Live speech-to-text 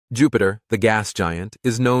Jupiter, the gas giant,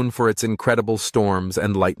 is known for its incredible storms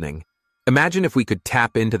and lightning. Imagine if we could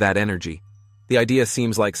tap into that energy. The idea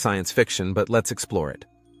seems like science fiction, but let's explore it.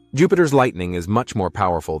 Jupiter's lightning is much more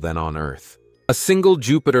powerful than on Earth. A single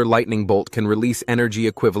Jupiter lightning bolt can release energy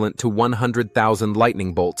equivalent to 100,000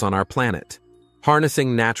 lightning bolts on our planet.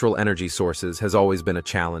 Harnessing natural energy sources has always been a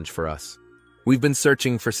challenge for us. We've been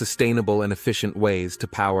searching for sustainable and efficient ways to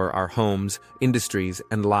power our homes, industries,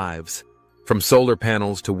 and lives. From solar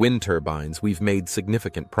panels to wind turbines, we've made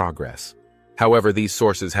significant progress. However, these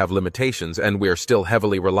sources have limitations, and we are still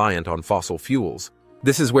heavily reliant on fossil fuels.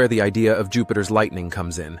 This is where the idea of Jupiter's lightning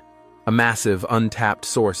comes in, a massive, untapped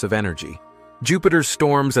source of energy. Jupiter's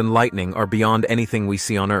storms and lightning are beyond anything we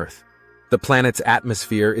see on Earth. The planet's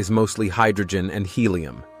atmosphere is mostly hydrogen and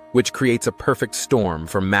helium, which creates a perfect storm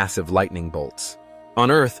for massive lightning bolts. On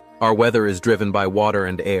Earth, our weather is driven by water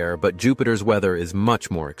and air, but Jupiter's weather is much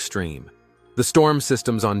more extreme. The storm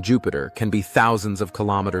systems on Jupiter can be thousands of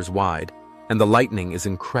kilometers wide, and the lightning is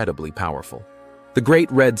incredibly powerful. The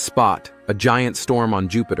Great Red Spot, a giant storm on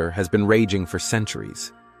Jupiter, has been raging for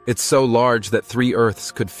centuries. It's so large that 3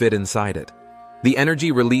 Earths could fit inside it. The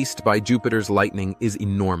energy released by Jupiter's lightning is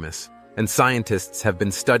enormous, and scientists have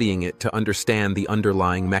been studying it to understand the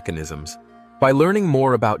underlying mechanisms. By learning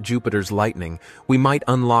more about Jupiter's lightning, we might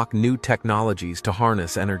unlock new technologies to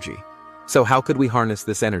harness energy. So how could we harness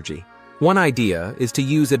this energy? One idea is to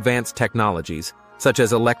use advanced technologies, such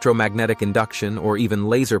as electromagnetic induction or even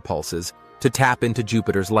laser pulses, to tap into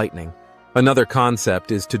Jupiter's lightning. Another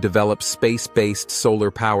concept is to develop space-based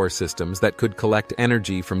solar power systems that could collect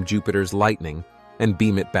energy from Jupiter's lightning and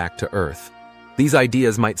beam it back to Earth. These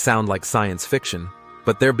ideas might sound like science fiction,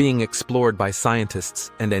 but they're being explored by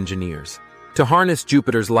scientists and engineers. To harness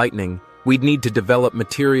Jupiter's lightning, we'd need to develop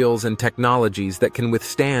materials and technologies that can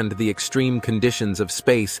withstand the extreme conditions of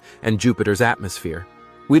space and Jupiter's atmosphere.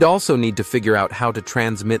 We'd also need to figure out how to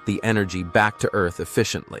transmit the energy back to Earth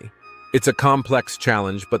efficiently. It's a complex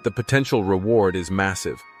challenge, but the potential reward is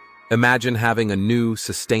massive. Imagine having a new,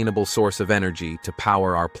 sustainable source of energy to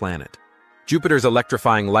power our planet. Jupiter's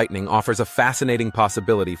electrifying lightning offers a fascinating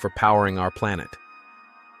possibility for powering our planet.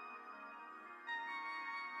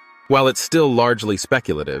 While it's still largely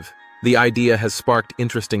speculative, the idea has sparked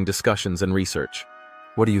interesting discussions and research.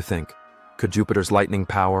 What do you think? Could Jupiter's lightning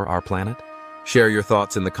power our planet? Share your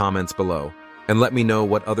thoughts in the comments below, and let me know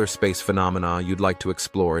what other space phenomena you'd like to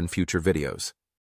explore in future videos.